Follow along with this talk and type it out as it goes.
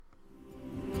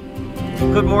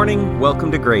Good morning,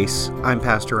 welcome to Grace. I'm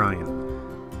Pastor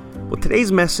Ryan. Well,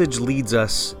 today's message leads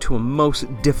us to a most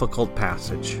difficult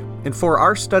passage, and for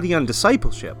our study on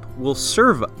discipleship will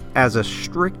serve as a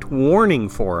strict warning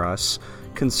for us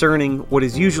concerning what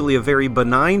is usually a very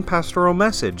benign pastoral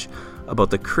message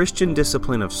about the Christian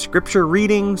discipline of scripture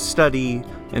reading, study,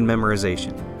 and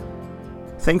memorization.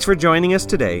 Thanks for joining us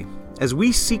today as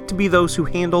we seek to be those who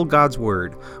handle God's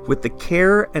Word with the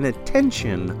care and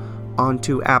attention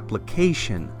onto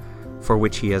application for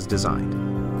which He has designed.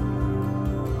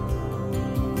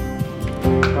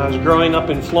 When I was growing up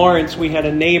in Florence, we had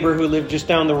a neighbor who lived just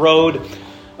down the road.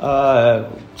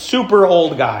 Super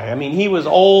old guy. I mean, he was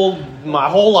old my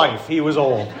whole life. He was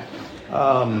old.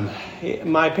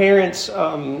 My parents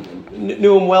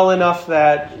knew him well enough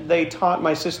that they taught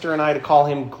my sister and I to call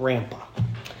him Grandpa.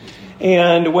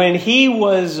 And when he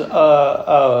was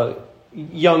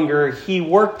younger, he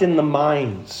worked in the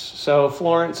mines. So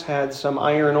Florence had some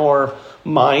iron ore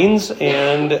mines,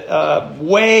 and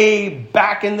way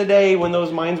back in the day when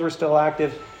those mines were still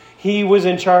active, he was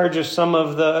in charge of some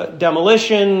of the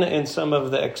demolition and some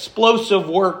of the explosive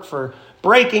work for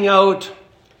breaking out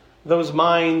those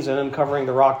mines and uncovering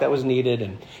the rock that was needed.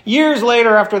 And years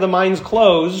later, after the mines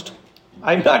closed,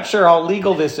 I'm not sure how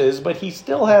legal this is, but he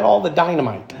still had all the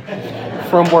dynamite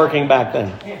from working back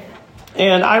then.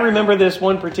 And I remember this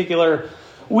one particular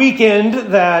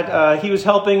weekend that he was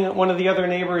helping one of the other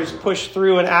neighbors push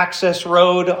through an access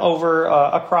road over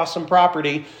across some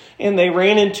property, and they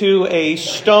ran into a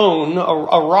stone,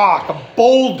 a rock, a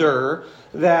boulder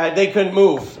that they couldn't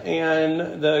move.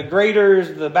 And the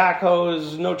graders, the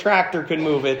backhoes, no tractor could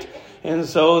move it. And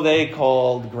so they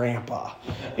called Grandpa.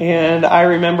 And I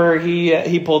remember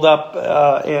he pulled up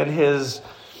and his...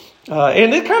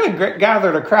 and it kind of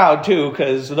gathered a crowd, too,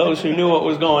 because those who knew what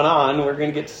was going on were going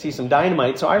to get to see some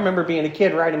dynamite. So I remember being a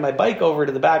kid riding my bike over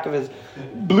to the back of his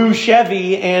blue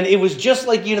Chevy, and it was just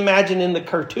like you'd imagine in the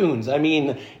cartoons. I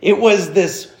mean, it was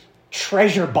this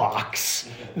treasure box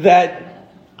that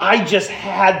I just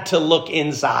had to look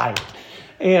inside.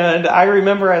 And I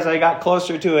remember as I got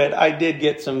closer to it, I did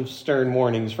get some stern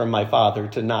warnings from my father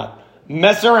to not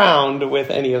mess around with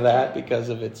any of that because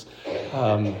of its...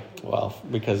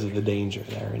 because of the danger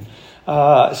there.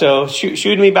 And so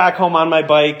shooed me back home on my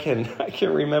bike, and I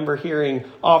can remember hearing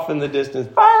off in the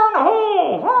distance, fire in the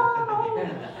hole, fire in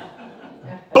the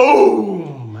hole.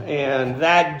 Boom! And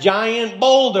that giant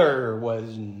boulder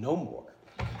was no more.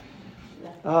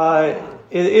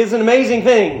 It is an amazing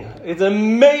thing. It's an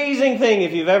amazing thing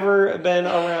if you've ever been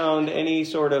around any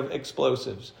sort of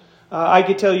explosives. I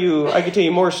could tell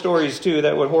you more stories too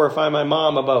that would horrify my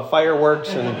mom about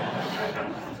fireworks and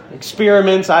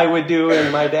experiments I would do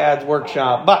in my dad's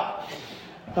workshop. But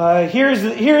here's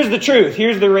the truth.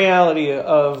 Here's the reality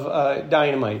of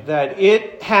dynamite, that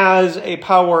it has a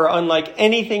power unlike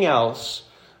anything else,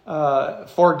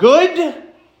 for good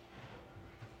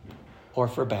or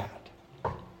for bad.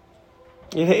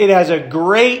 It has a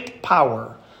great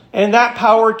power, and that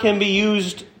power can be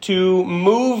used to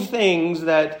move things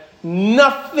that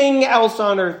nothing else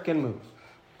on earth can move.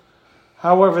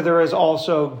 However, there is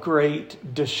also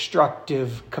great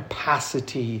destructive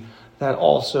capacity that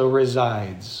also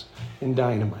resides in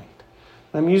dynamite.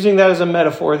 I'm using that as a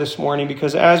metaphor this morning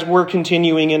because as we're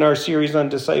continuing in our series on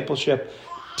discipleship,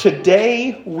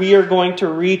 today we are going to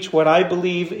reach what I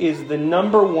believe is the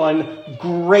number one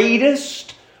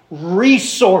greatest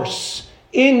resource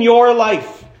in your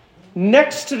life,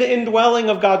 next to the indwelling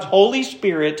of God's Holy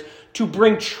Spirit, to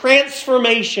bring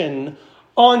transformation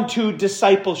onto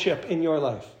discipleship in your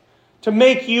life, to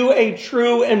make you a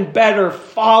true and better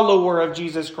follower of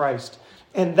Jesus Christ.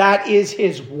 And that is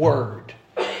His Word.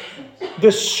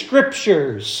 The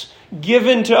Scriptures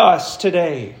given to us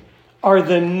today are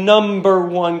the number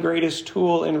one greatest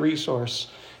tool and resource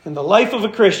in the life of a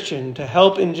Christian to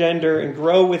help engender and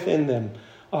grow within them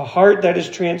a heart that is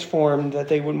transformed, that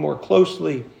they would more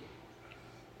closely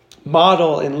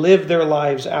model and live their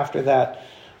lives after that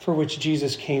for which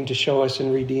Jesus came to show us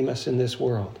and redeem us in this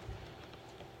world.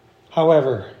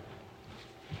 However,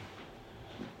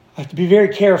 I have to be very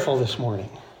careful this morning,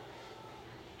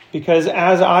 because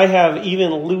as I have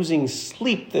even losing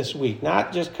sleep this week,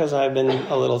 not just because I've been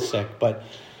a little sick, but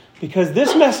because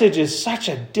this message is such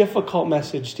a difficult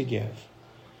message to give,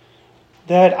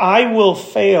 that I will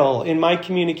fail in my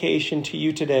communication to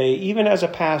you today, even as a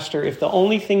pastor, if the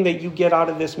only thing that you get out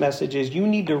of this message is you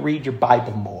need to read your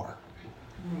Bible more.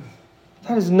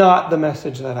 That is not the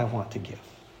message that I want to give.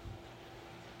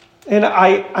 And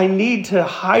I need to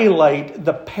highlight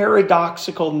the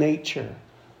paradoxical nature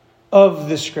of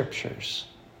the Scriptures.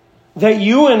 That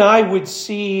you and I would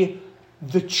see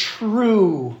the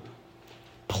true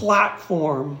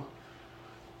platform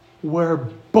where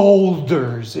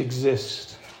boulders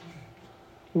exist?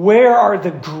 Where are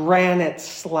the granite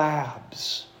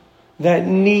slabs that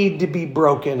need to be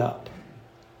broken up?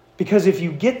 Because if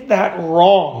you get that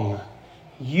wrong,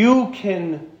 you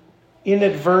can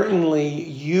inadvertently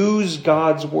use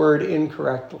God's word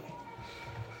incorrectly.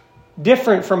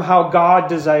 Different from how God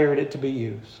desired it to be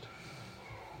used.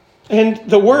 And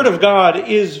the word of God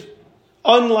is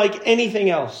unlike anything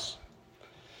else.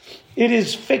 It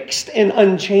is fixed and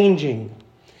unchanging.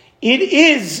 It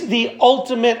is the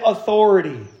ultimate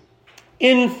authority,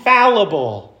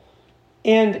 infallible,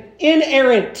 and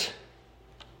inerrant.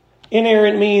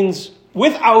 Inerrant means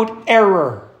without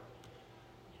error.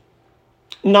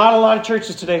 Not a lot of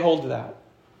churches today hold to that.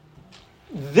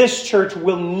 This church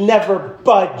will never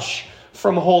budge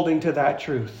from holding to that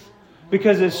truth.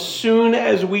 Because as soon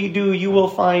as we do, you will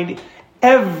find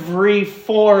every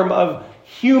form of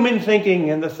human thinking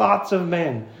and the thoughts of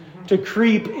men to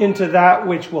creep into that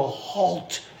which will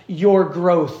halt your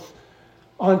growth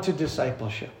onto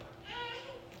discipleship.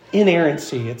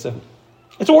 Inerrancy. It's a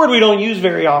word we don't use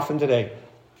very often today.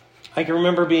 I can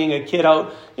remember being a kid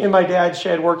out in my dad's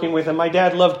shed working with him. My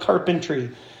dad loved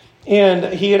carpentry.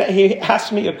 And he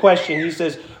asked me a question. He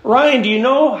says, Ryan, do you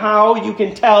know how you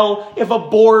can tell if a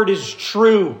board is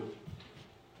true?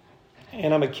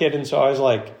 And I'm a kid, and so I was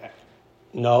like,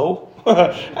 no.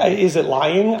 Is it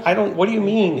lying? What do you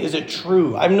mean? Is it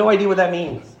true? I have no idea what that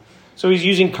means. So he's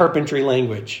using carpentry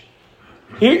language.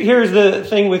 Here's the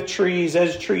thing with trees.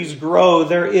 As trees grow,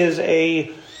 there is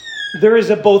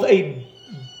both a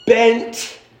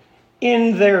bent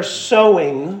in their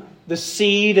sowing, the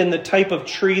seed and the type of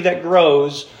tree that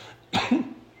grows,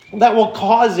 that will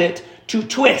cause it to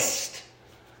twist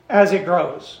as it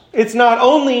grows. It's not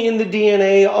only in the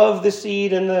DNA of the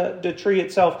seed and the tree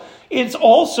itself, it's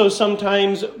also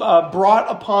sometimes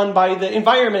brought upon by the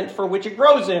environment for which it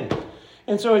grows in.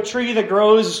 And so a tree that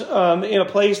grows in a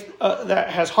place that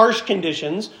has harsh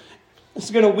conditions,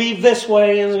 it's going to weave this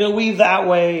way and it's going to weave that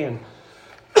way. And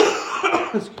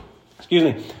excuse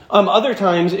me. Other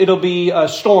times it'll be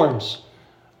storms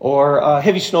or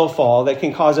heavy snowfall that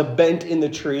can cause a bent in the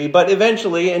tree. But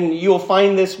eventually, and you'll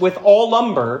find this with all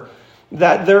lumber,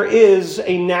 that there is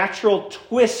a natural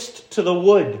twist to the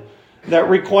wood that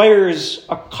requires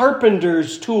a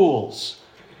carpenter's tools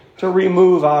to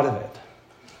remove out of it.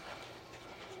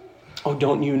 Oh,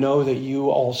 don't you know that you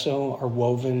also are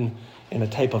woven in a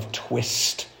type of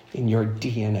twist in your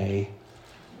DNA?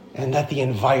 And that the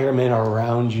environment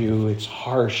around you, it's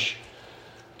harsh.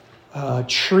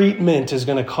 Treatment is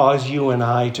going to cause you and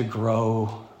I to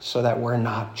grow so that we're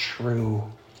not true.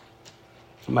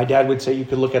 My dad would say you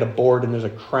could look at a board and there's a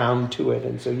crown to it.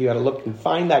 And so you got to look and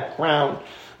find that crown,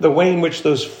 the way in which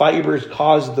those fibers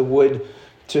cause the wood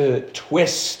to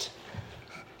twist.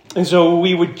 And so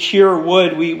we would cure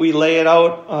wood. We lay it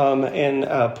out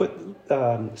and put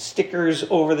stickers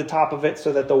over the top of it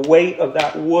so that the weight of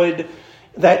that wood,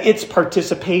 that its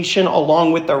participation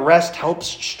along with the rest helps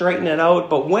straighten it out.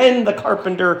 But when the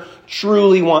carpenter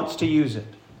truly wants to use it,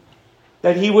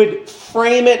 that he would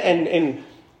frame it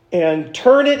and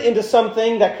turn it into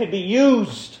something that could be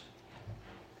used,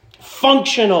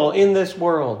 functional in this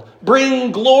world,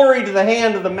 bring glory to the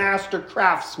hand of the master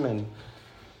craftsman.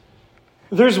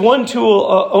 There's one tool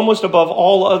almost above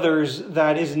all others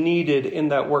that is needed in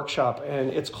that workshop, and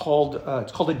it's called a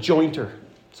jointer.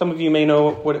 Some of you may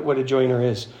know what a jointer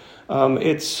is.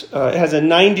 It has a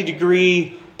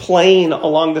 90-degree plane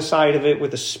along the side of it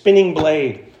with a spinning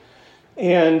blade.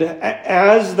 And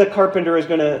as the carpenter is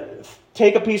going to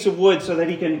take a piece of wood so that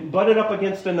he can butt it up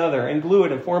against another and glue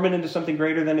it and form it into something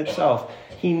greater than itself,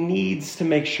 he needs to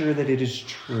make sure that it is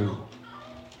true.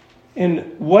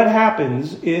 And what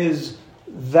happens is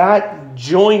that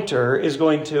jointer is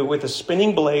going to, with a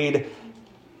spinning blade,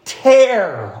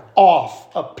 tear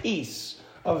off a piece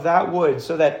of that wood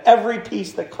so that every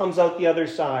piece that comes out the other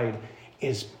side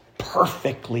is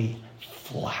perfectly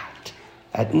flat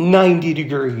at 90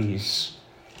 degrees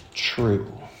true.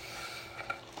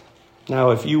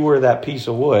 Now, if you were that piece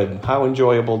of wood, how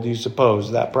enjoyable do you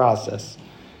suppose that process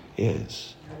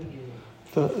is?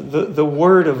 The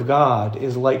Word of God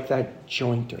is like that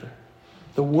jointer.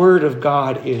 The Word of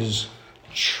God is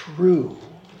true.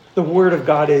 The Word of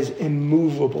God is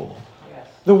immovable.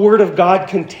 The Word of God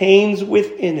contains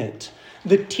within it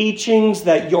the teachings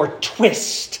that your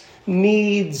twist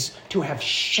needs to have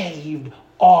shaved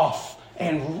off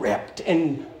and ripped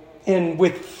and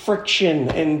with friction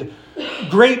and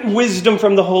great wisdom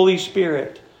from the Holy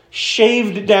Spirit,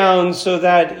 shaved down so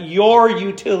that your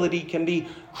utility can be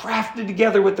crafted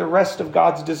together with the rest of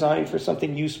God's design for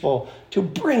something useful to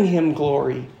bring him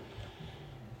glory.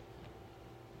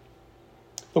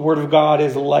 The Word of God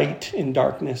is light in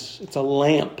darkness. It's a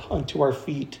lamp unto our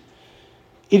feet.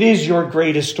 It is your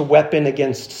greatest weapon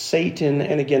against Satan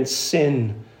and against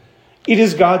sin. It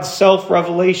is God's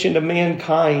self-revelation to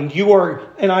mankind. You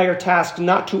and I are tasked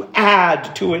not to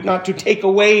add to it, not to take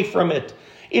away from it.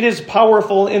 It is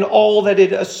powerful in all that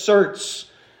it asserts.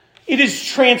 It is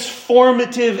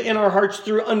transformative in our hearts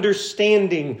through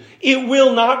understanding. It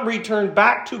will not return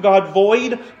back to God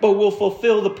void, but will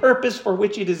fulfill the purpose for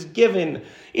which it is given.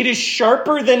 It is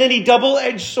sharper than any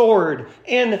double-edged sword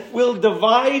and will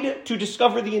divide to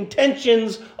discover the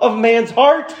intentions of man's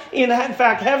heart. In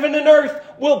fact, heaven and earth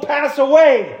will pass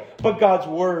away, but God's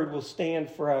word will stand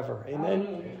forever.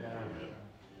 Amen?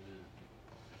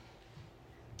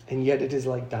 And yet it is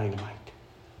like dynamite.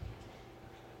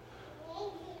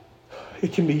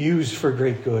 It can be used for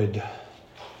great good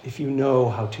if you know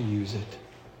how to use it.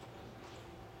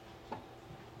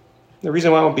 The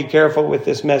reason why I want to be careful with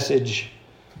this message,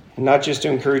 and not just to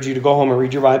encourage you to go home and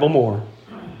read your Bible more,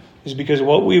 is because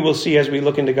what we will see as we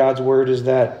look into God's Word is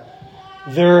that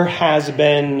there has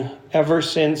been, ever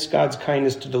since God's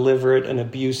kindness to deliver it, an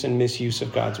abuse and misuse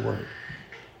of God's Word.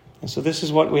 And so this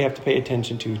is what we have to pay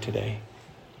attention to today.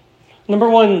 Number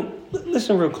one,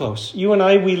 listen real close. You and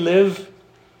I, we live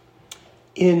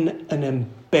in an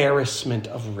embarrassment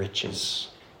of riches.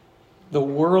 The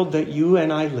world that you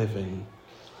and I live in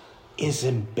is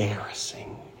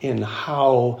embarrassing in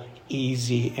how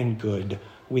easy and good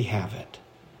we have it.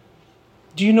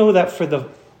 Do you know that for the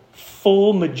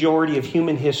full majority of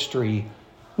human history,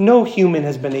 no human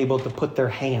has been able to put their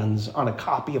hands on a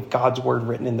copy of God's word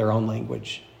written in their own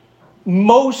language?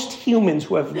 Most humans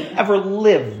who have ever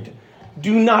lived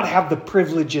do not have the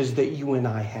privileges that you and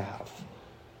I have.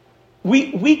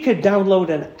 We could download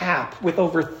an app with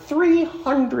over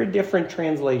 300 different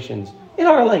translations in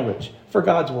our language for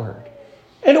God's word.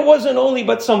 And it wasn't only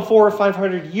but some 400 or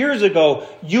 500 years ago,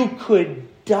 you could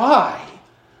die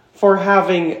for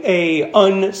having an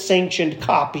unsanctioned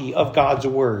copy of God's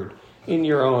word in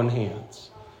your own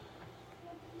hands.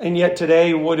 And yet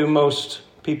today, what do most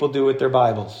people do with their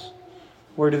Bibles?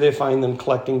 Where do they find them?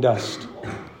 Collecting dust.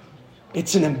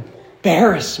 It's an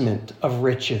embarrassment of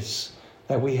riches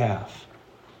that we have.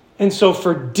 And so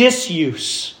for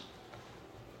disuse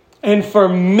and for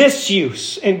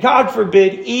misuse, and God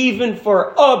forbid, even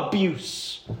for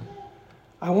abuse,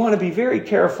 I want to be very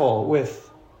careful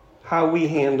with how we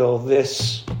handle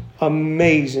this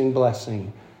amazing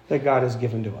blessing that God has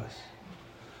given to us.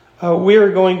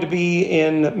 We're going to be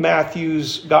in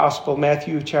Matthew's Gospel,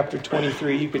 Matthew chapter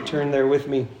 23. You could turn there with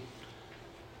me.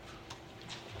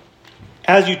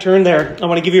 As you turn there, I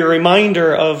want to give you a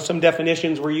reminder of some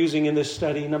definitions we're using in this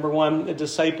study. Number one, a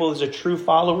disciple is a true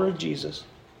follower of Jesus.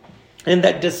 And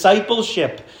that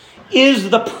discipleship is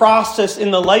the process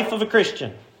in the life of a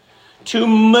Christian to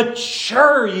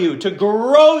mature you, to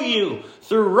grow you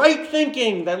through right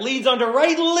thinking that leads on to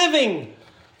right living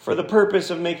for the purpose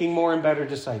of making more and better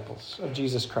disciples of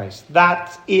Jesus Christ.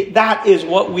 That is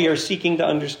what we are seeking to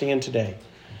understand today.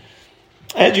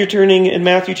 As you're turning in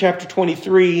Matthew chapter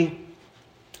 23,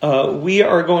 we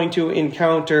are going to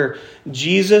encounter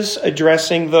Jesus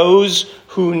addressing those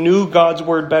who knew God's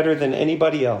word better than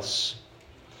anybody else.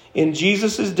 In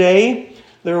Jesus' day,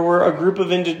 there were a group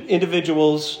of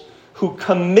individuals who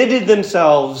committed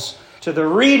themselves to the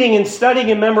reading and studying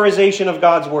and memorization of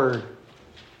God's word.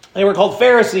 They were called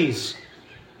Pharisees.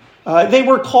 They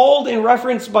were called in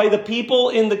reference by the people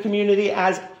in the community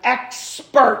as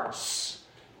experts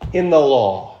in the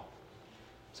law.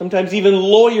 Sometimes even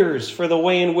lawyers for the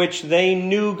way in which they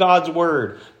knew God's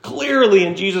word. Clearly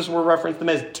in Jesus we're referenced them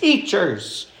as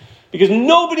teachers because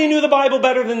nobody knew the Bible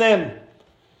better than them.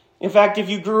 In fact, if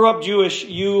you grew up Jewish,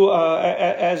 you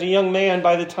as a young man,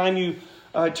 by the time you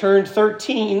turned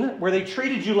 13, where they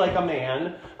treated you like a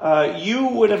man, you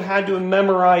would have had to have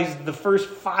memorized the first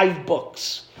 5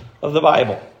 books of the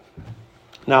Bible.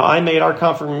 Now, I made our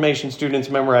confirmation students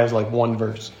memorize like 1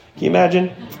 verse. Can you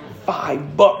imagine?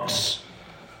 5 books.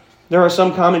 There are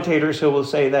some commentators who will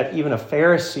say that even a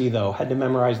Pharisee, though, had to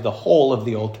memorize the whole of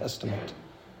the Old Testament.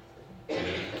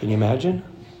 Can you imagine?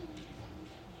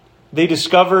 They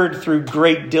discovered through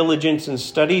great diligence and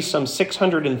study some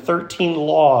 613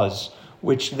 laws,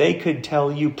 which they could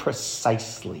tell you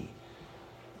precisely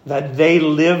that they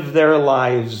live their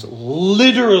lives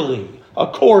literally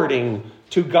according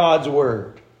to God's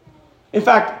word. In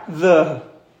fact, the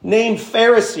name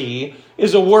Pharisee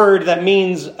is a word that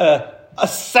means a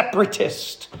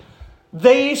separatist.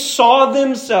 They saw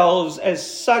themselves as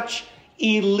such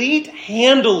elite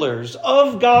handlers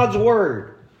of God's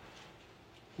word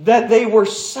that they were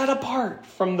set apart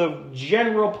from the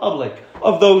general public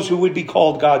of those who would be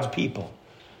called God's people,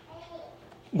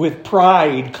 with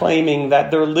pride claiming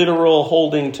that their literal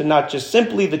holding to not just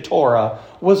simply the Torah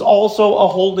was also a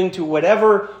holding to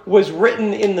whatever was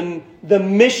written in the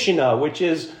Mishnah, which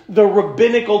is the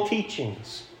rabbinical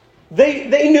teachings.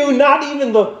 They knew not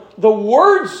even the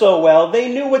word so well.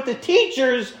 They knew what the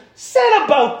teachers said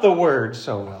about the word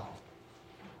so well.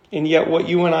 And yet what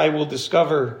you and I will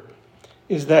discover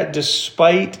is that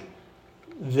despite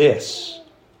this,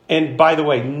 and by the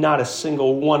way, not a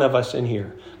single one of us in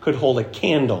here could hold a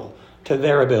candle to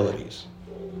their abilities.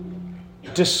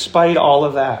 Despite all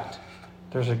of that,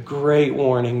 there's a great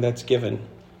warning that's given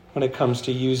when it comes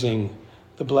to using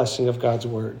the blessing of God's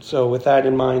word. So with that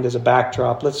in mind as a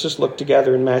backdrop, let's just look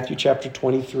together in Matthew chapter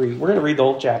 23. We're going to read the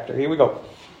whole chapter. Here we go.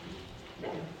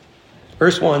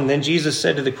 Verse 1, then Jesus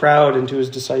said to the crowd and to his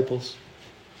disciples,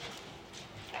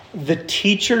 the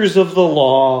teachers of the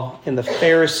law and the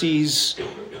Pharisees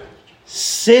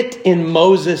sit in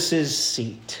Moses'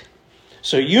 seat.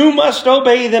 So you must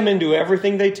obey them and do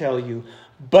everything they tell you,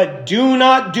 but do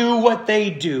not do what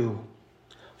they do,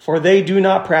 for they do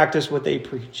not practice what they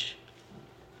preach.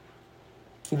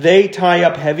 They tie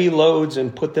up heavy loads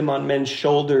and put them on men's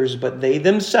shoulders, but they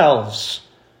themselves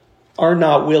are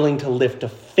not willing to lift a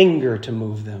finger to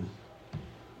move them.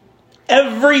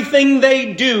 Everything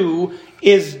they do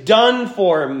is done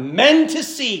for men to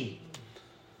see.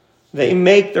 They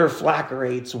make their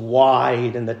flagellates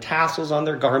wide and the tassels on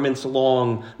their garments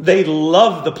long. They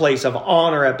love the place of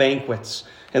honor at banquets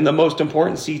and the most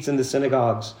important seats in the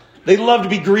synagogues. They love to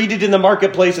be greeted in the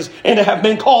marketplaces and to have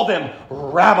men call them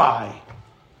rabbi.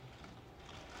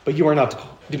 But you are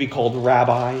not to be called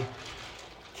rabbi,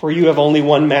 for you have only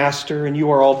one master and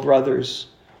you are all brothers.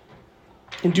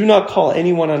 And do not call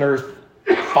anyone on earth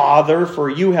Father, for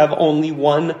you have only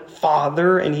one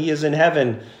Father, and he is in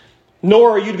heaven.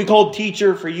 Nor are you to be called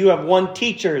teacher, for you have one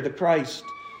teacher, the Christ.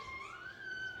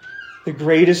 The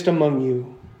greatest among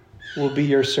you will be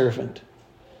your servant.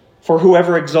 For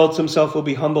whoever exalts himself will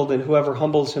be humbled, and whoever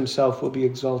humbles himself will be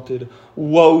exalted.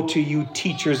 Woe to you,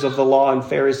 teachers of the law and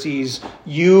Pharisees,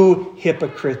 you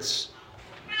hypocrites!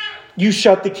 You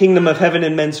shut the kingdom of heaven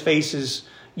in men's faces.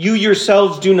 You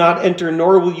yourselves do not enter,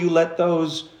 nor will you let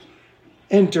those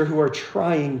enter who are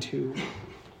trying to.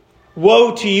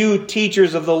 Woe to you,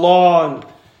 teachers of the law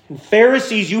and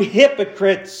Pharisees, you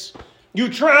hypocrites! You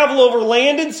travel over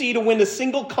land and sea to win a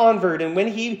single convert, and when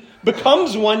he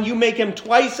becomes one, you make him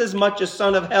twice as much a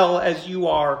son of hell as you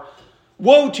are.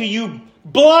 Woe to you,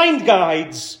 blind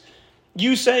guides!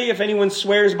 You say if anyone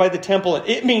swears by the temple,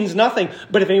 it means nothing.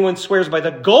 But if anyone swears by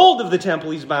the gold of the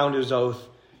temple, he's bound to his oath.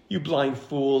 You blind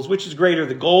fools, which is greater,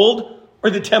 the gold or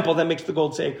the temple that makes the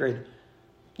gold sacred?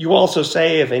 You also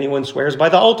say if anyone swears by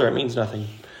the altar, it means nothing.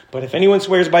 But if anyone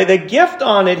swears by the gift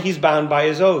on it, he's bound by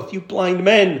his oath. You blind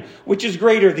men, which is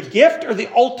greater, the gift or the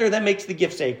altar that makes the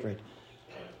gift sacred?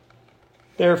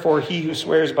 Therefore, he who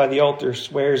swears by the altar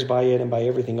swears by it and by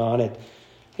everything on it.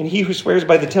 And he who swears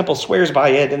by the temple swears by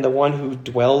it and the one who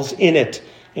dwells in it.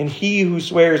 And he who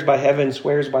swears by heaven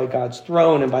swears by God's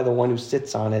throne and by the one who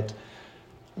sits on it.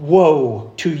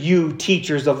 Woe to you,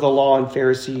 teachers of the law and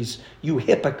Pharisees, you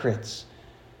hypocrites!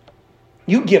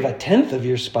 You give 1/10 of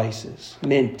your spices,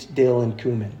 mint, dill, and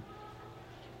cumin.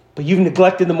 But you've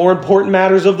neglected the more important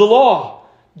matters of the law,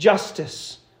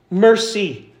 justice,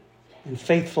 mercy, and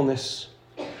faithfulness.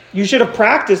 You should have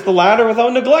practiced the latter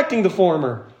without neglecting the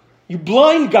former. You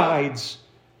blind guides,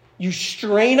 you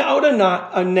strain out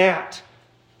a gnat,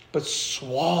 but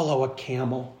swallow a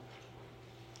camel.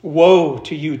 Woe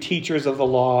to you, teachers of the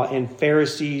law and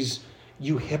Pharisees,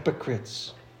 you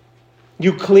hypocrites!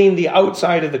 You clean the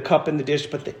outside of the cup and the dish,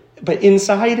 but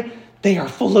inside they are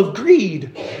full of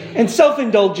greed and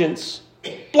self-indulgence.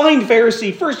 Blind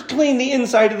Pharisee, first clean the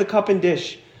inside of the cup and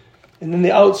dish, and then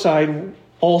the outside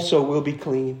also will be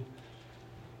clean.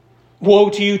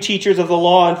 Woe to you, teachers of the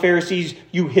law and Pharisees,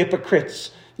 you hypocrites!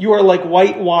 You are like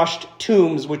whitewashed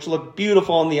tombs, which look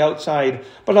beautiful on the outside,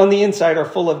 but on the inside are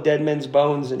full of dead men's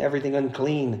bones and everything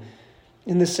unclean.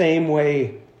 In the same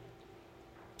way,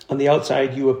 on the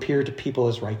outside, you appear to people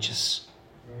as righteous.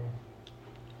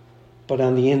 But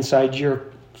on the inside, you're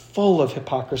full of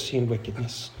hypocrisy and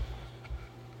wickedness.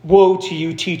 Woe to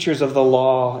you, teachers of the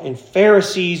law and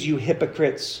Pharisees, you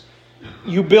hypocrites!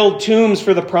 You build tombs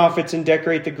for the prophets and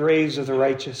decorate the graves of the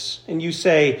righteous. And you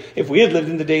say, if we had lived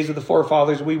in the days of the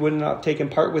forefathers, we would not have taken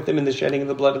part with them in the shedding of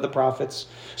the blood of the prophets.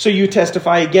 So you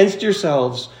testify against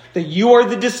yourselves that you are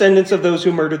the descendants of those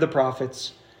who murdered the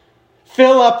prophets.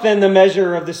 Fill up then the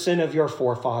measure of the sin of your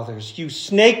forefathers. You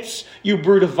snakes, you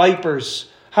brood of vipers,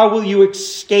 how will you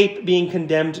escape being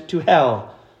condemned to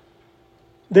hell?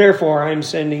 Therefore, I am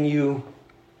sending you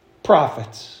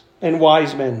prophets and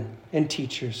wise men and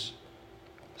teachers.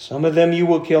 Some of them you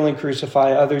will kill and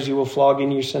crucify, others you will flog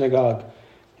in your synagogue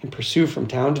and pursue from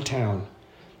town to town.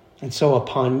 And so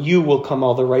upon you will come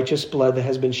all the righteous blood that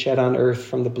has been shed on earth,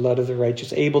 from the blood of the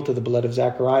righteous Abel to the blood of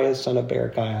Zacharias, son of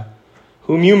Berechiah,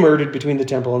 whom you murdered between the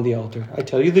temple and the altar. I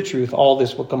tell you the truth, all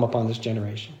this will come upon this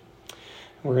generation.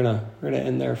 We're gonna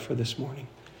end there for this morning.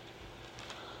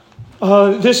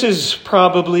 This is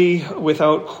probably,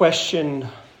 without question,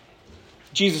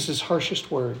 Jesus' harshest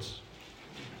words.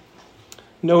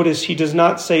 Notice he does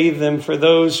not save them for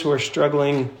those who are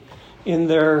struggling in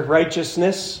their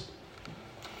righteousness.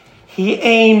 He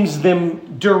aims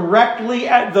them directly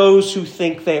at those who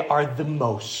think they are the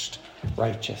most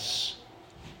righteous.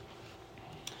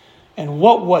 And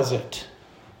what was it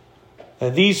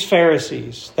that these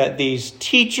Pharisees, that these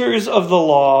teachers of the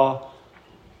law,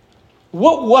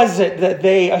 what was it that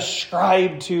they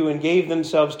ascribed to and gave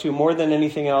themselves to more than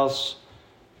anything else?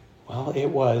 Well, it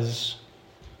was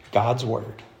God's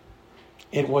Word.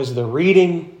 It was the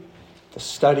reading, the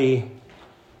study,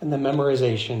 and the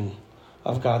memorization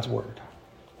of God's Word.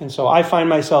 And so I find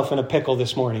myself in a pickle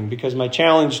this morning because my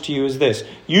challenge to you is this.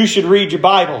 You should read your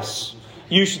Bibles.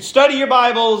 You should study your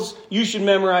Bibles. You should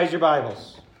memorize your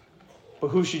Bibles. But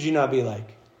who should you not be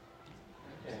like?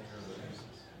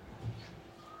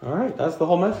 All right, that's the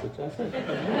whole message. That's it.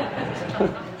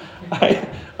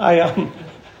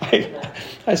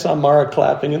 I saw Mara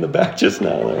clapping in the back just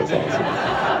now. That was awesome.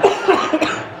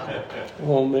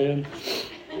 Oh, man.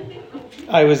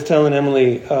 I was telling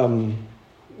Emily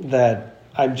that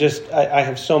I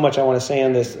have so much I want to say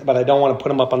on this, but I don't want to put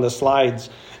them up on the slides.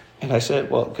 And I said,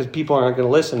 well, because people aren't going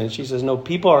to listen. And she says, no,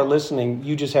 people are listening.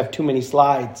 You just have too many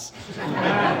slides.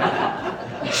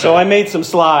 So I made some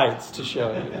slides to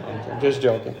show you. I'm just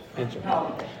joking.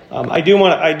 I do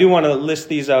want to list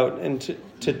these out and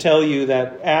to tell you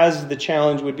that as the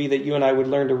challenge would be that you and I would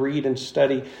learn to read and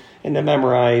study and to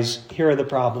memorize, here are the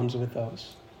problems with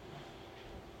those.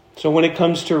 So when it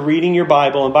comes to reading your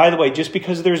Bible, and by the way, just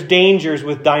because there's dangers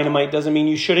with dynamite doesn't mean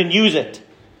you shouldn't use it.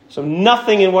 So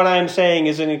nothing in what I'm saying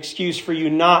is an excuse for you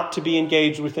not to be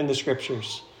engaged within the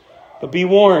Scriptures. But be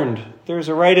warned, there's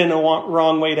a right and a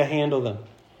wrong way to handle them.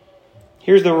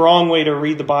 Here's the wrong way to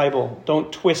read the Bible.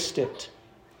 Don't twist it.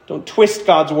 Don't twist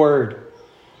God's Word.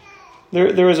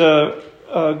 There was a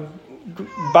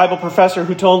Bible professor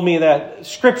who told me that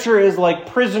Scripture is like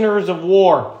prisoners of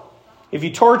war. If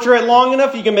you torture it long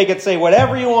enough, you can make it say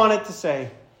whatever you want it to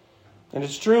say. And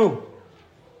it's true.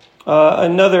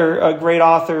 Another great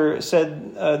author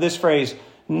said this phrase,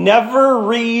 never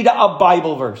read a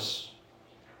Bible verse.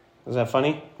 Is that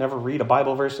funny? Never read a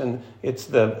Bible verse, and it's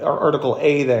the article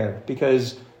A there,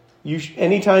 because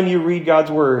anytime you read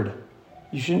God's Word,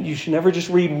 you should never just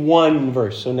read one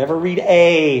verse. So never read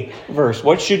a verse.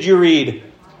 What should you read?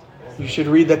 You should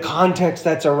read the context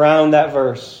that's around that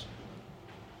verse.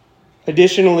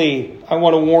 Additionally, I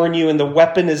want to warn you in the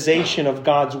weaponization of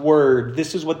God's Word.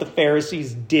 This is what the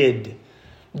Pharisees did.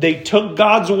 They took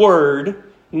God's Word,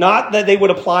 not that they would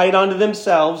apply it onto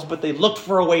themselves, but they looked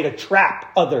for a way to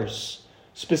trap others,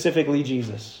 specifically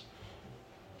Jesus.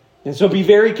 And so be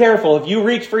very careful. If you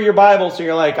reach for your Bible, so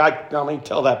you're like, let me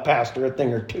tell that pastor a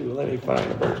thing or two. Let me find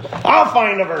a verse. I'll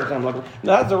find a verse. I'm looking.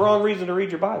 That's the wrong reason to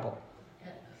read your Bible.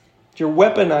 You're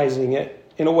weaponizing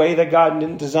it in a way that God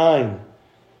didn't design.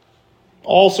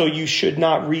 Also, you should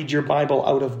not read your Bible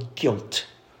out of guilt.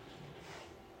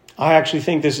 I actually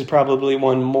think this is probably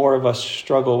one more of us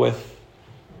struggle with,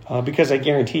 because I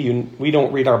guarantee you, we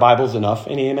don't read our Bibles enough.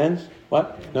 Any amens?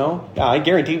 What? No? Yeah, I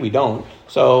guarantee we don't.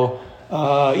 So,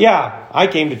 I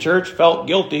came to church, felt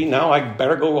guilty. Now I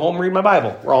better go home and read my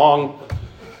Bible. Wrong.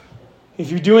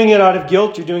 If you're doing it out of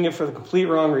guilt, you're doing it for the complete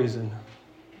wrong reason.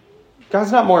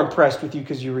 God's not more impressed with you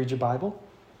because you read your Bible.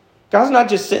 God's not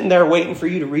just sitting there waiting for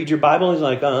you to read your Bible. He's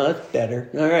like, that's better.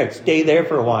 All right, stay there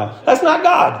for a while. That's not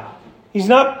God. He's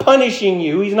not punishing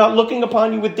you. He's not looking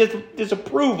upon you with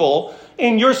disapproval.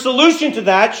 And your solution to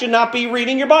that should not be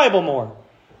reading your Bible more.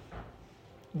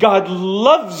 God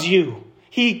loves you.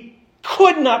 He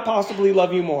could not possibly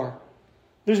love you more.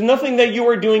 There's nothing that you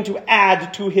are doing to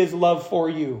add to his love for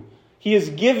you. He has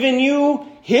given you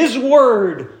his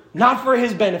word, not for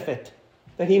his benefit,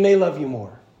 that he may love you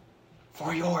more.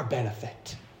 For your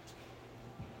benefit.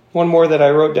 One more that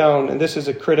I wrote down, and this is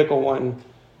a critical one.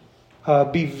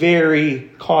 Be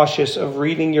very cautious of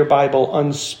reading your Bible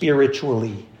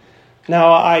unspiritually.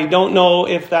 Now, I don't know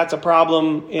if that's a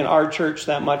problem in our church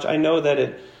that much. I know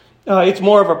that It's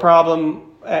more of a problem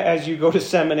as you go to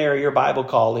seminary or Bible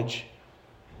college,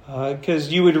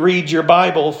 because you would read your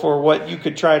Bible for what you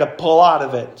could try to pull out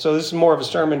of it. So this is more of a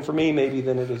sermon for me maybe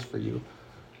than it is for you.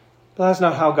 But that's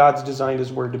not how God's designed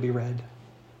His Word to be read.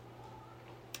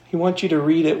 He wants you to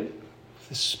read it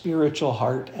with a spiritual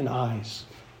heart and eyes.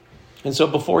 And so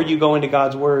before you go into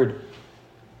God's Word,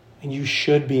 and you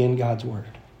should be in God's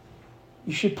Word,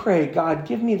 you should pray, God,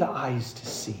 give me the eyes to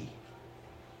see.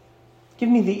 Give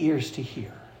me the ears to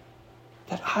hear,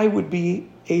 that I would be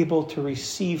able to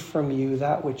receive from you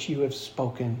that which you have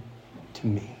spoken to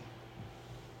me.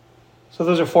 So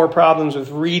those are 4 problems with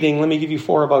reading. Let me give you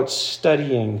 4 about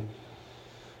studying.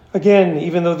 Again,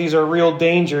 even though these are real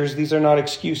dangers, these are not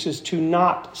excuses to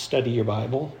not study your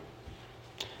Bible.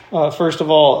 First of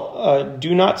all,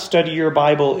 do not study your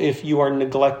Bible if you are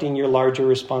neglecting your larger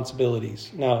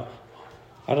responsibilities. Now,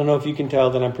 I don't know if you can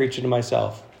tell that I'm preaching to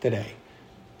myself today.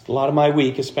 A lot of my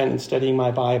week is spent in studying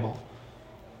my Bible.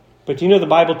 But the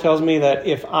Bible tells me that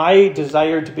if I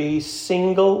desire to be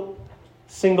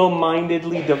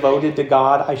single-mindedly devoted to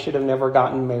God, I should have never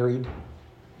gotten married.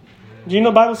 Do you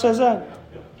know the Bible says that?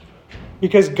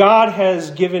 Because God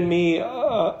has given me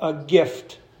a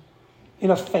gift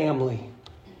in a family.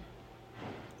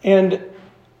 And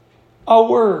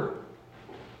our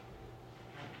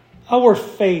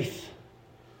faith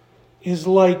is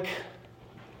like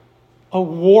a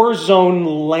war zone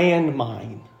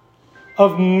landmine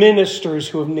of ministers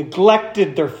who have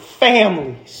neglected their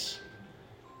families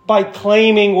by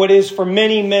claiming what is for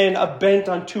many men a bent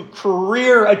unto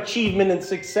career achievement and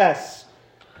success,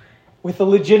 with the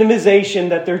legitimization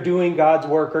that they're doing God's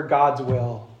work or God's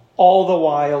will, all the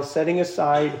while setting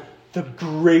aside the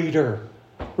greater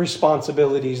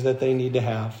responsibilities that they need to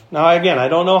have. Now, again, I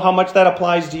don't know how much that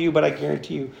applies to you, but I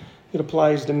guarantee you it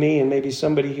applies to me and maybe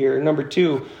somebody here. Number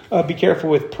 2, be careful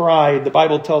with pride. The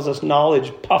Bible tells us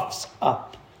knowledge puffs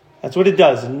up. That's what it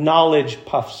does. Knowledge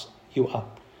puffs you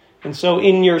up. And so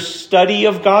in your study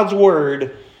of God's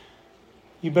Word,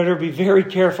 you better be very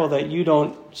careful that you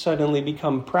don't suddenly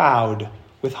become proud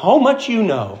with how much you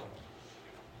know.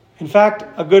 In fact,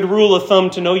 a good rule of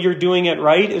thumb to know you're doing it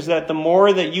right is that the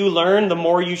more that you learn, the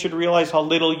more you should realize how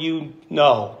little you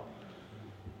know.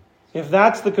 If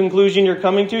that's the conclusion you're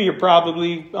coming to, you're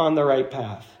probably on the right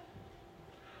path.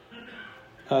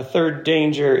 Third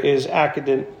danger is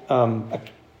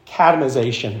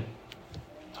academization.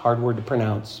 Hard word to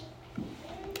pronounce.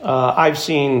 I've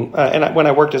seen, and when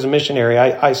I worked as a missionary,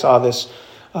 I saw this.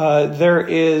 There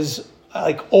is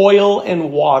like oil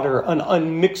and water, an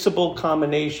unmixable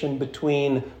combination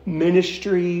between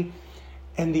ministry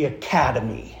and the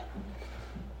academy.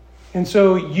 And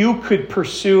so you could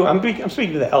pursue, I'm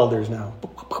speaking to the elders now.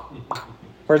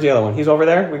 Where's the other one? He's over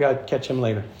there? We got to catch him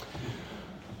later.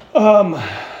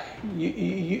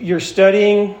 You're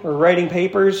studying or writing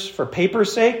papers for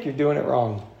paper's sake, you're doing it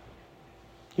wrong.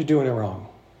 You're doing it wrong.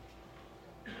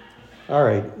 All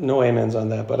right, no amens on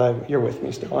that, but you're with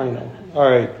me still, I know.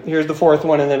 All right, here's the 4th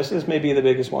one, and this may be the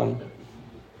biggest one.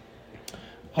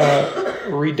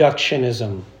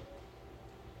 Reductionism.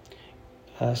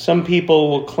 Some people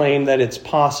will claim that it's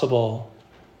possible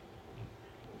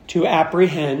to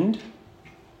apprehend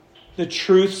the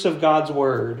truths of God's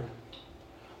Word,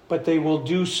 but they will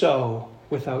do so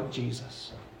without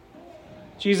Jesus.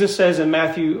 Jesus says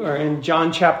in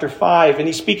John chapter 5, and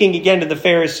he's speaking again to the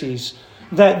Pharisees,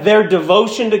 that their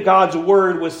devotion to God's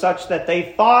Word was such that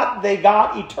they thought they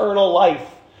got eternal life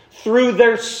through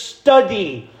their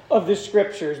study of the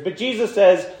Scriptures. But Jesus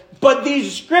says, but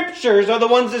these Scriptures are the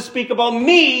ones that speak about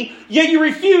me, yet you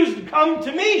refuse to come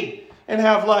to me and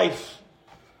have life.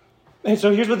 And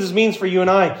so here's what this means for you and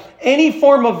I. Any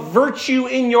form of virtue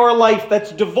in your life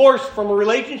that's divorced from a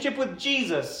relationship with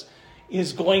Jesus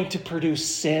is going to produce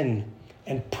sin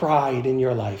and pride in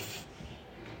your life.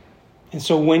 And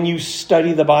so when you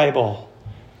study the Bible,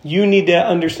 you need to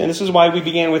understand. This is why we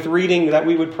began with reading, that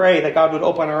we would pray that God would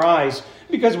open our eyes.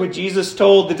 Because what Jesus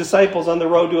told the disciples on the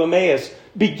road to Emmaus,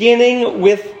 beginning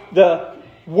with the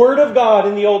Word of God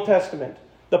in the Old Testament,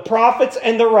 the prophets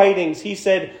and the writings, he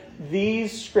said,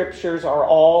 these Scriptures are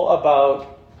all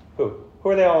about who? Who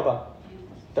are they all about?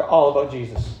 They're all about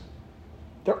Jesus.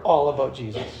 They're all about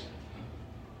Jesus.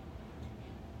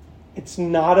 It's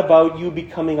not about you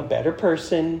becoming a better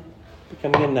person,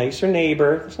 becoming a nicer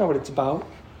neighbor. That's not what it's about.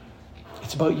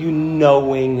 It's about you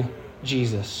knowing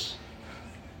Jesus.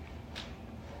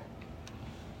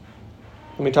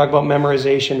 Let me talk about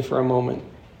memorization for a moment.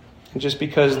 And just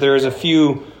because there's a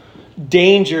few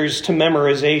dangers to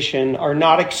memorization are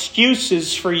not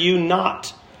excuses for you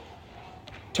not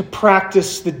to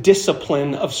practice the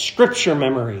discipline of Scripture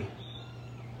memory.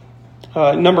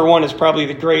 Number one is probably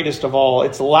the greatest of all.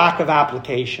 It's lack of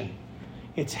application.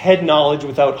 It's head knowledge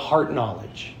without heart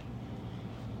knowledge.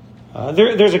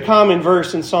 There's a common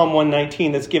verse in Psalm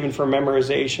 119 that's given for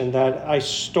memorization, that I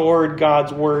stored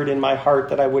God's word in my heart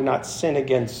that I would not sin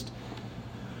against.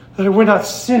 That I would not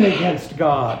sin against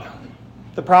God.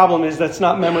 The problem is that's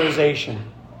not memorization.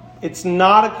 It's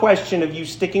not a question of you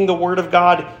sticking the word of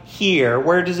God here.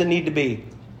 Where does it need to be?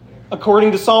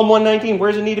 According to Psalm 119,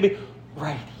 where does it need to be?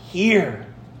 Right here.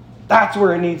 That's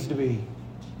where it needs to be.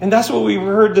 And that's what we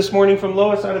heard this morning from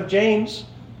Lois out of James.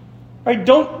 Right?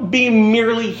 Don't be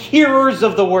merely hearers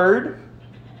of the word.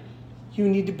 You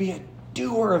need to be a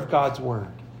doer of God's word.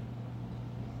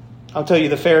 I'll tell you,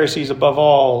 the Pharisees above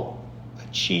all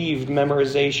achieved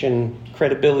memorization,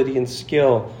 credibility, and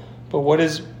skill. But what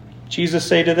does Jesus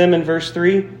say to them in verse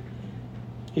 3?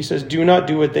 He says, do not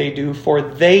do what they do, for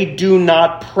they do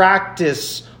not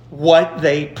practice what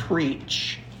they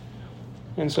preach.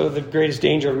 And so the greatest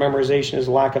danger of memorization is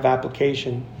lack of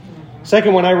application.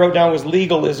 Second one I wrote down was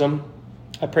legalism.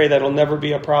 I pray that'll never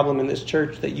be a problem in this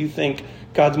church, that you think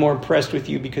God's more impressed with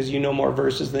you because you know more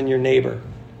verses than your neighbor.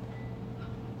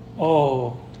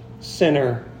 Oh,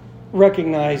 sinner,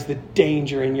 recognize the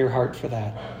danger in your heart for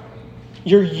that.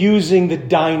 You're using the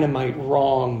dynamite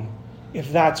wrong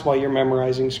if that's why you're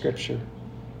memorizing Scripture.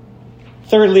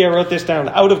 Thirdly, I wrote this down,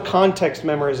 out of context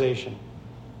memorization.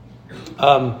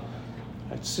 I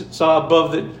saw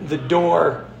above the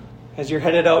door as you're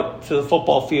headed out to the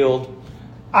football field,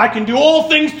 I can do all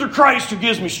things through Christ who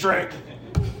gives me strength.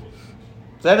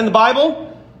 Is that in the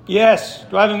Bible? Yes.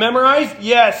 Do I have it memorized?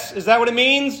 Yes. Is that what it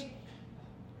means?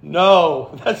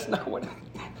 No, that's not what it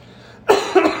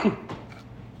means.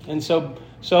 And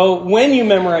so when you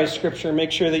memorize Scripture,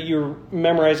 make sure that you're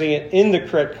memorizing it in the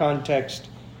correct context.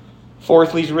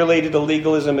 Fourthly, is related to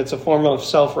legalism. It's a form of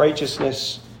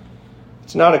self-righteousness.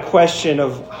 It's not a question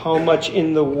of how much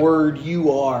in the Word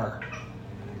you are.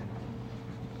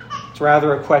 It's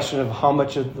rather a question of how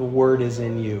much of the Word is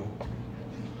in you.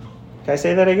 Can I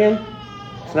say that again?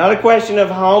 It's not a question of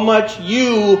how much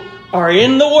you are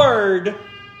in the Word.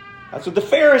 That's what the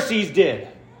Pharisees did.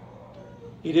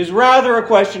 It is rather a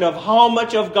question of how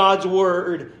much of God's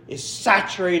Word is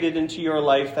saturated into your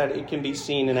life that it can be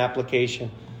seen in application.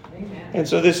 Amen. And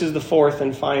so this is the fourth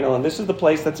and final, and this is the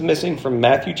place that's missing from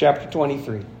Matthew chapter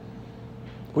 23.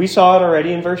 We saw it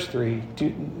already in verse 3.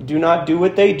 Do not do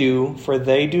what they do, for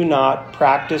they do not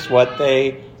practice what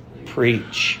they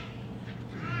preach.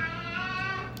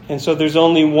 And so there's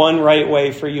only one right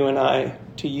way for you and I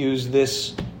to use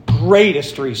this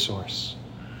greatest resource.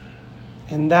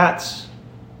 And that's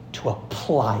to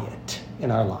apply it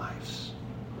in our lives.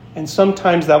 And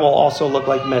sometimes that will also look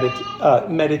like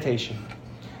meditation.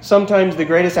 Sometimes the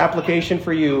greatest application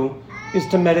for you is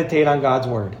to meditate on God's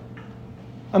Word.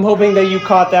 I'm hoping that you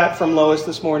caught that from Lois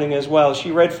this morning as well.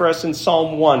 She read for us in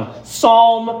Psalm 1.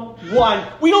 Psalm 1.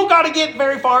 We don't got to get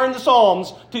very far in the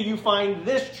Psalms till you find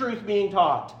this truth being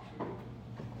taught.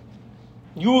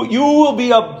 You will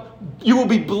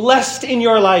be blessed in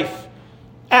your life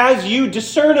as you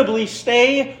discernibly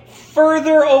stay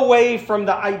further away from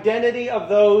the identity of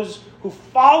those who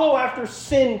follow after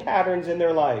sin patterns in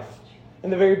their life.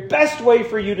 And the very best way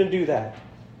for you to do that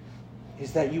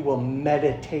is that you will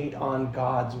meditate on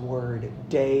God's Word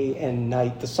day and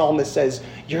night. The psalmist says,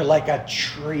 you're like a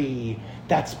tree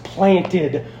that's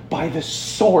planted by the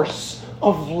source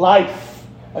of life,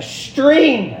 a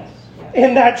stream.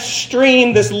 And that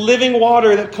stream, this living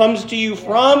water that comes to you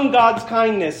from God's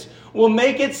kindness, will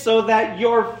make it so that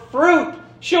your fruit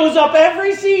shows up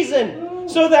every season,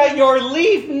 so that your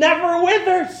leaf never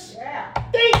withers. Yeah.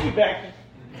 Thank you, Becky.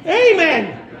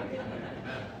 Amen.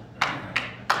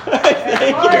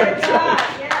 Thank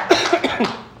you.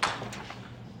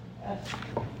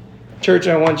 Church,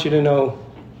 I want you to know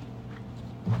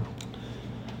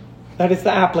that it's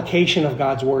the application of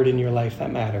God's Word in your life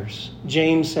that matters.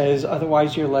 James says,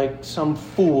 otherwise you're like some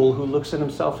fool who looks at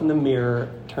himself in the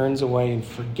mirror, turns away, and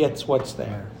forgets what's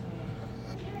there.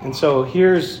 And so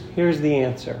here's the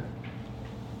answer.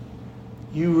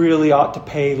 You really ought to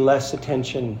pay less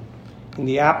attention in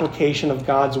the application of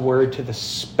God's Word to the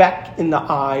speck in the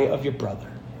eye of your brother.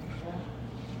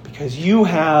 Because you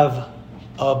have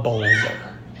a boulder.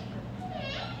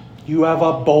 You have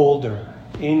a boulder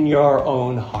in your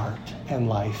own heart and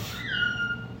life.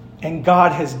 And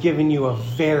God has given you a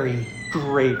very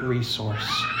great resource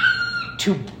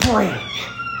to break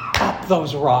up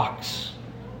those rocks.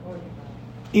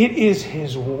 It is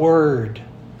His Word.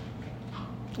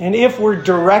 And if we're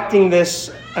directing this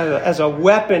as a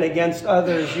weapon against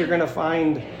others, you're going to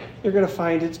find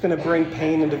it's going to bring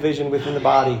pain and division within the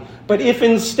body. But if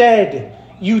instead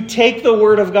You take the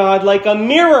Word of God like a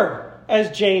mirror, as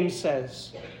James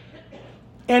says,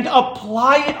 and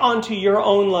apply it onto your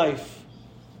own life.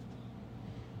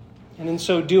 And in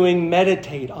so doing,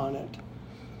 meditate on it.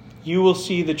 You will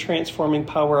see the transforming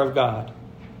power of God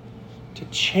to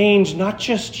change not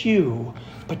just you,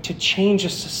 but to change a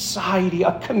society,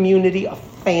 a community, a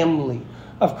family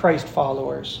of Christ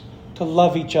followers, to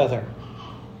love each other.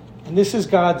 And this is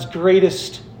God's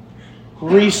greatest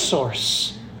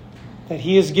resource that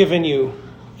He has given you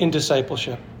in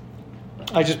discipleship.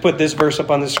 I just put this verse up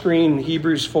on the screen,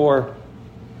 Hebrews 4.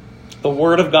 The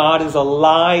Word of God is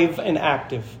alive and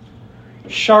active,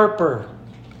 sharper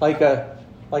like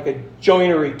a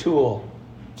joinery tool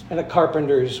in a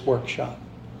carpenter's workshop,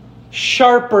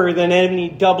 sharper than any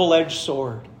double-edged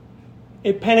sword.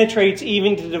 It penetrates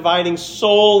even to dividing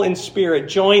soul and spirit,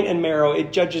 joint and marrow.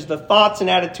 It judges the thoughts and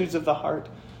attitudes of the heart.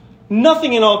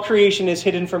 Nothing in all creation is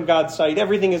hidden from God's sight.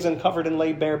 Everything is uncovered and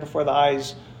laid bare before the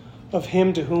eyes of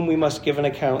Him to whom we must give an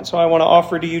account. So I want to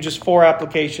offer to you just 4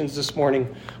 applications this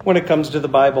morning when it comes to the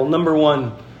Bible. Number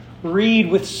 1,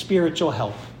 read with spiritual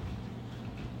help.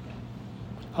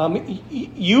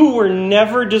 You were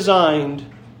never designed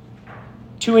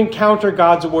to encounter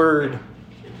God's Word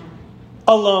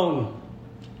alone.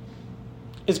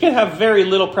 It's going to have very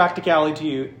little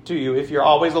practicality to you if you're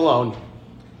always alone.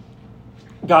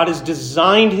 God has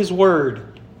designed His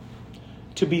Word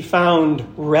to be found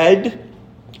read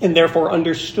and therefore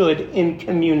understood in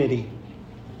community.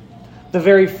 The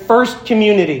very first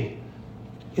community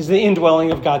is the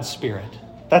indwelling of God's Spirit.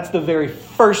 That's the very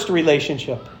first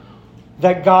relationship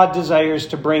that God desires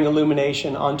to bring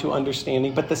illumination onto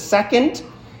understanding. But the second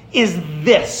is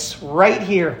this right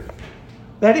here.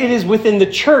 That it is within the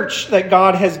church that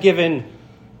God has given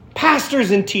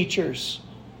pastors and teachers.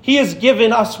 He has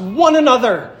given us one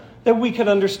another that we can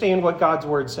understand what God's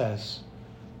Word says.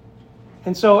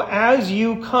 And so as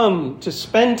you come to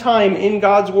spend time in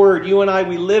God's Word, you and I,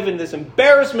 we live in this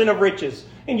embarrassment of riches.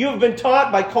 And you have been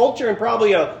taught by culture and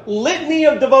probably a litany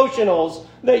of devotionals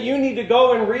that you need to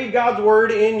go and read God's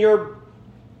Word in your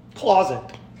closet.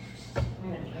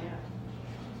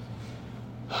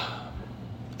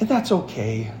 And that's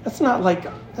okay. That's not like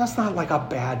a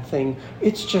bad thing.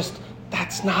 It's just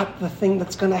that's not the thing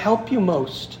that's going to help you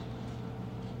most.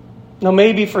 Now,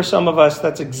 maybe for some of us,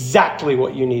 that's exactly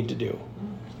what you need to do.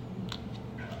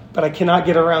 But I cannot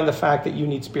get around the fact that you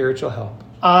need spiritual help.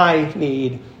 I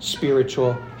need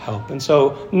spiritual help. And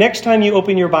so next time you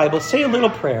open your Bible, say a little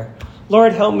prayer.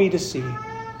 Lord, help me to see.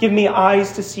 Give me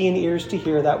eyes to see and ears to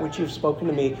hear that which you've spoken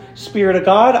to me. Spirit of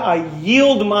God, I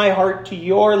yield my heart to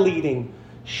your leading.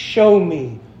 Show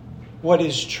me what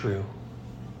is true.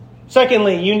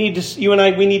 Secondly, we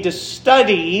need to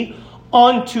study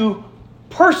onto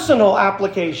personal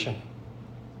application.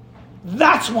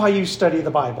 That's why you study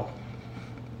the Bible.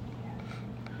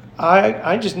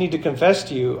 I just need to confess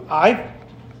to you, I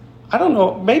don't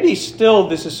know, maybe still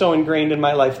this is so ingrained in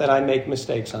my life that I make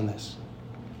mistakes on this.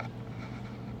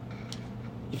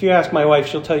 If you ask my wife,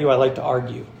 she'll tell you I like to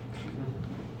argue.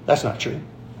 That's not true.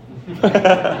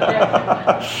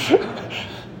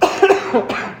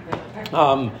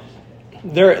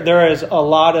 There is a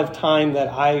lot of time that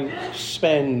I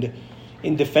spend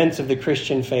in defense of the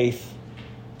Christian faith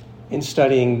in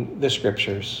studying the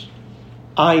Scriptures.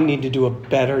 I need to do a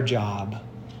better job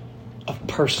of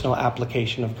personal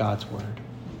application of God's Word.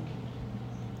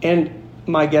 And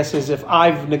my guess is if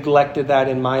I've neglected that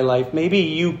in my life, maybe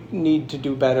you need to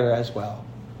do better as well.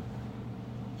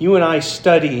 You and I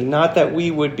study, not that we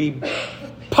would be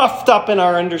puffed up in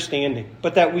our understanding,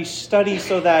 but that we study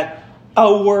so that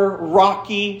our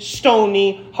rocky,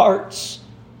 stony hearts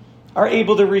are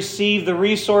able to receive the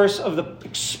resource of the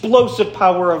explosive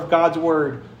power of God's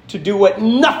Word to do what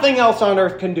nothing else on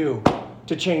earth can do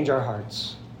to change our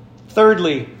hearts.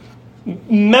 Thirdly,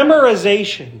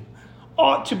 memorization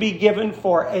ought to be given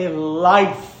for a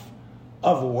life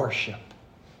of worship.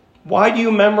 Why do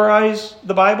you memorize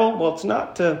the Bible? Well, it's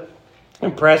not to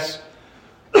impress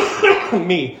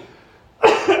me.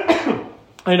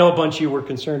 I know a bunch of you were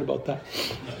concerned about that.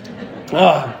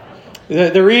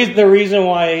 The reason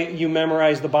why you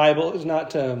memorize the Bible is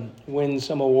not to win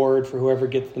some award for whoever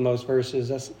gets the most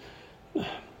verses.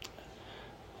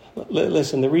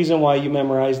 Listen, the reason why you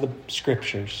memorize the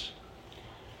Scriptures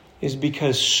is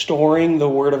because storing the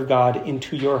Word of God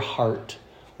into your heart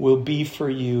will be for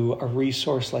you a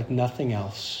resource like nothing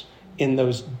else in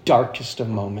those darkest of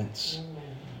moments.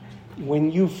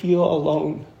 When you feel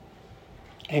alone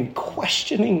and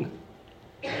questioning,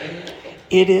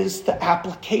 it is the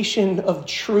application of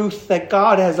truth that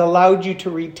God has allowed you to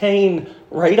retain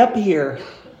right up here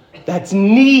that's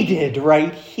needed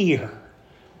right here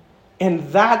And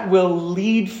that will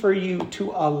lead for you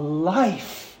to a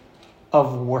life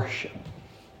of worship,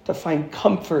 to find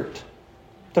comfort,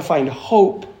 to find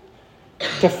hope,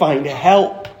 to find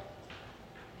help,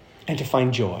 and to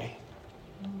find joy.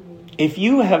 If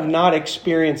you have not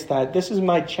experienced that, this is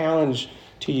my challenge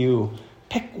to you.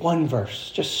 Pick one verse.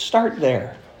 Just start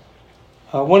there.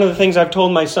 One of the things I've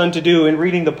told my son to do in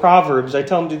reading the Proverbs, I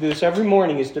tell him to do this every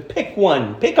morning, is to pick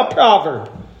one. Pick a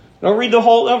proverb. Don't read the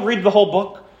whole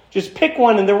book. Just pick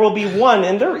one, and there will be one,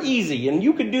 and they're easy. And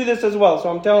you could do this as well, so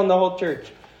I'm telling the whole church.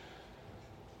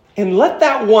 And let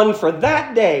that one for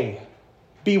that day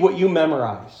be what you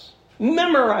memorize.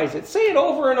 Memorize it. Say it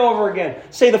over and over again.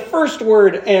 Say the first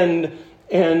word and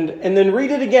then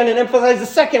read it again and emphasize the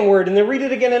second word, and then read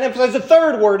it again and emphasize the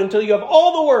third word until you have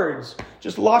all the words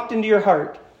just locked into your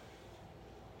heart.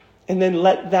 And then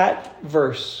let that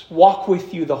verse walk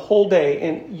with you the whole day,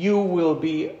 and you will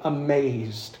be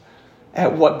amazed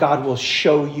at what God will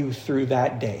show you through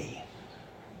that day.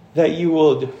 That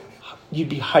you'd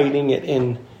be hiding it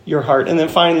in your heart. And then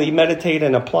finally, meditate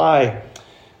and apply.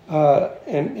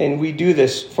 And we do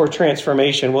this for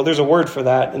transformation. Well, there's a word for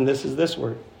that, and this is this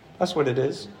word. That's what it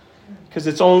is. Because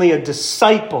it's only a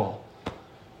disciple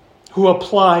who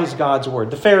applies God's word.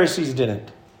 The Pharisees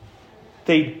didn't.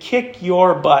 They'd kick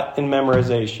your butt in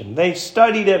memorization. They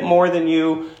studied it more than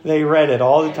you. They read it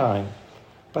all the time.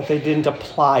 But they didn't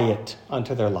apply it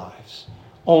onto their lives.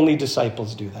 Only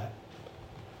disciples do that.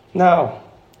 Now,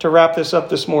 to wrap this up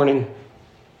this morning,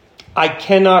 I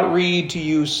cannot read to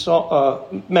you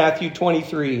Matthew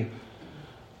 23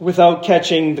 without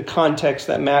catching the context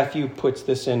that Matthew puts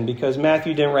this in, because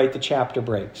Matthew didn't write the chapter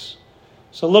breaks.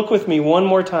 So look with me one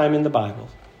more time in the Bible.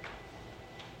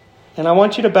 And I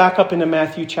want you to back up into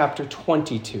Matthew chapter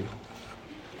 22.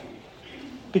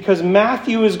 Because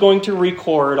Matthew is going to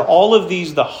record all of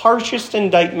these, the harshest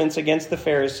indictments against the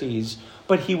Pharisees,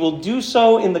 but he will do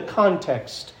so in the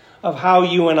context of how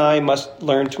you and I must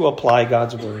learn to apply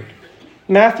God's word.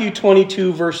 Matthew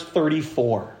 22, verse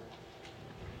 34.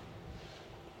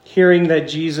 Hearing that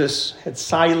Jesus had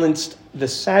silenced the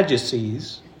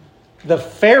Sadducees, the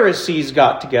Pharisees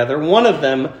got together. One of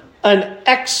them, an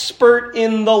expert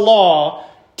in the law,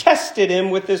 tested him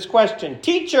with this question.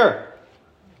 Teacher,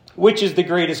 which is the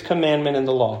greatest commandment in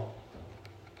the law?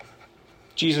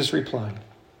 Jesus replied.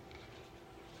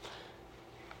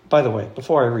 By the way,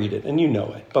 before I read it, and you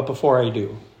know it, but before I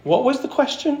do, what was the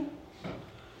question?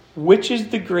 Which is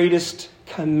the greatest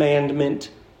commandment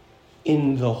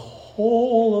in the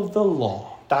whole of the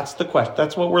law? That's the question.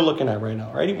 That's what we're looking at right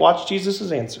now. Right? Watch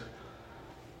Jesus' answer.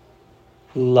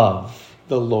 Love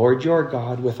the Lord your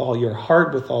God with all your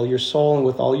heart, with all your soul, and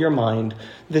with all your mind.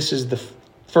 This is the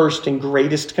first and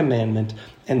greatest commandment.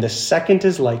 And the second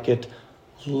is like it.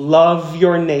 Love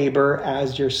your neighbor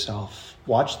as yourself.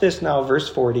 Watch this now, verse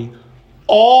 40.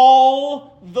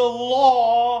 All the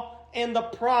law and the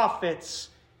prophets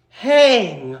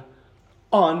hang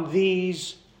on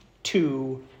these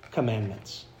two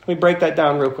commandments. Let me break that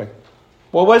down real quick.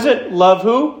 What was it? Love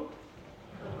who?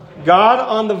 God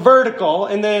on the vertical.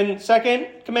 And then second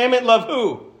commandment, love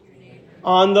who?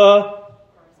 On the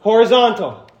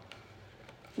horizontal.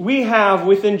 We have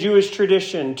within Jewish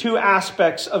tradition two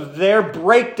aspects of their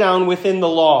breakdown within the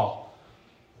law.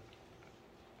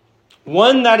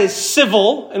 One that is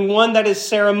civil and one that is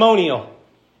ceremonial.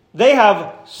 They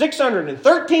have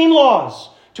 613 laws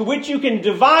to which you can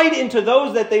divide into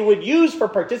those that they would use for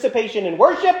participation in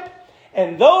worship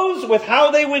and those with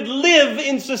how they would live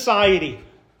in society.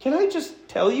 Can I just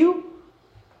tell you?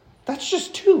 That's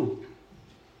just two.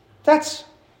 That's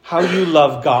how you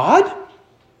love God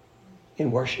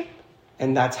in worship,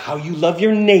 and that's how you love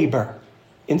your neighbor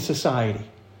in society.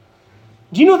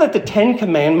 Do you know that the 10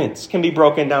 commandments can be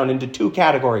broken down into two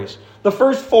categories? The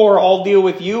first 4 all deal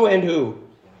with you and who?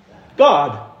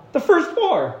 God. The first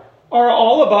 4 are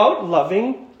all about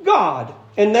loving God.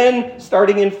 And then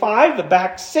starting in 5, the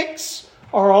back 6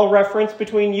 are all referenced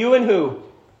between you and who?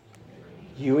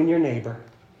 You and your neighbor.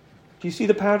 Do you see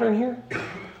the pattern here?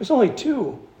 There's only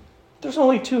 2. There's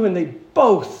only 2, and they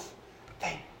both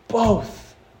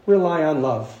rely on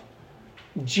love.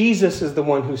 Jesus is the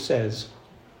one who says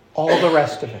all the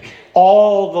rest of it,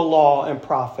 all the law and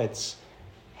prophets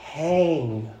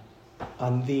hang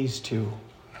on these 2.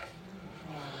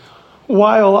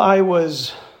 While I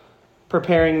was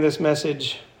preparing this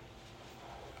message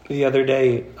the other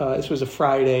day, this was a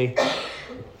Friday,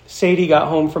 Sadie got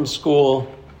home from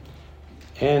school,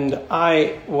 and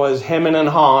I was hemming and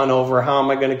hawing over how am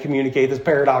I going to communicate this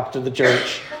paradox to the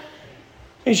church.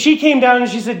 And she came down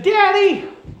and she said, Daddy,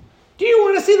 do you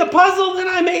want to see the puzzle that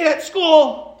I made at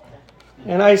school?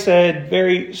 And I said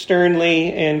very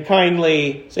sternly and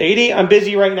kindly, Sadie, I'm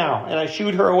busy right now. And I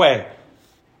shooed her away.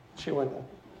 She went,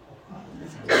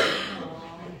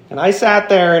 and I sat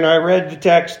there and I read the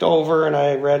text over and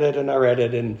I read it and I read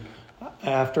it. And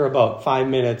after about 5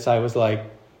 minutes, I was like,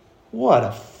 what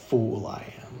a fool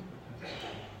I am.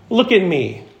 Look at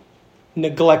me,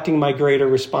 neglecting my greater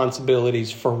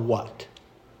responsibilities for what?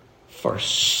 For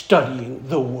studying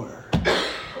the Word,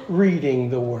 reading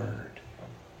the Word.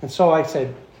 And so I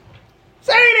said,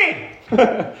 Sadie!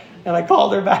 And I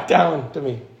called her back down to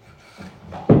me.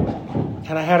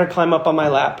 And I had her climb up on my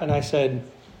lap and I said,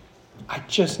 I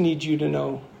just need you to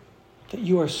know that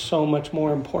you are so much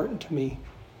more important to me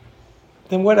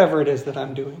than whatever it is that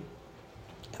I'm doing.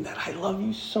 And that I love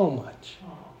you so much.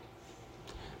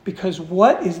 Because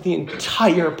what is the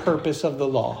entire purpose of the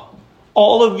law?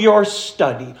 All of your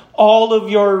study, all of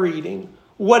your reading,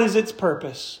 what is its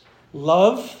purpose?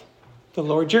 Love the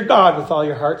Lord your God with all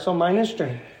your heart, soul, mind, and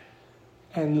strength.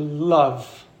 And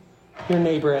love your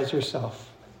neighbor as yourself.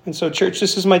 And so, church,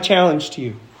 this is my challenge to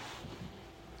you.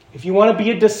 If you want to be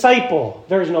a disciple,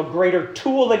 there is no greater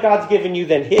tool that God's given you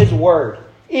than His Word.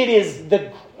 It is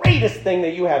the greatest thing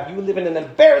that you have. You live in an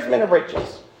embarrassment of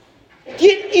riches.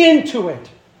 Get into it.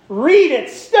 Read it,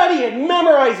 study it,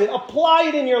 memorize it, apply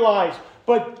it in your lives.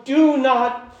 But do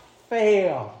not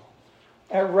fail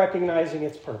at recognizing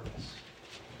its purpose.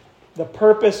 The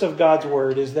purpose of God's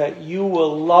Word is that you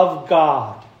will love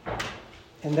God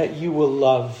and that you will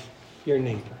love your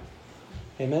neighbor.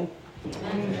 Amen?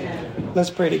 Amen. Let's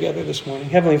pray together this morning.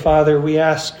 Heavenly Father, we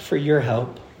ask for your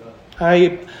help.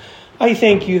 I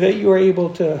thank you that you are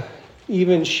able to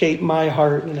even shape my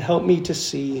heart and help me to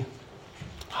see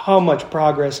how much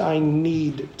progress I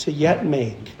need to yet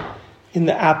make in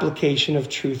the application of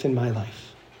truth in my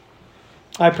life.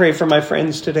 I pray for my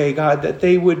friends today, God, that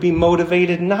they would be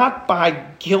motivated not by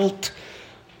guilt.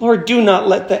 Lord, do not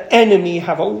let the enemy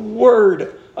have a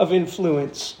word of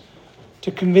influence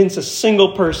to convince a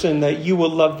single person that you will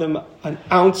love them an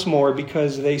ounce more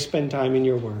because they spend time in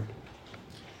your word.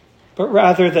 But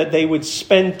rather that they would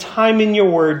spend time in your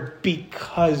word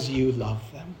because you love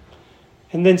them.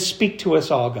 And then speak to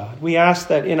us all, God. We ask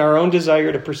that in our own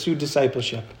desire to pursue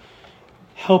discipleship,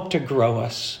 help to grow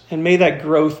us. And may that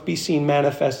growth be seen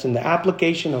manifest in the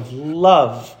application of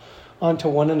love onto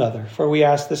one another. For we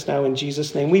ask this now in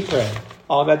Jesus' name we pray.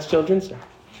 All God's children say.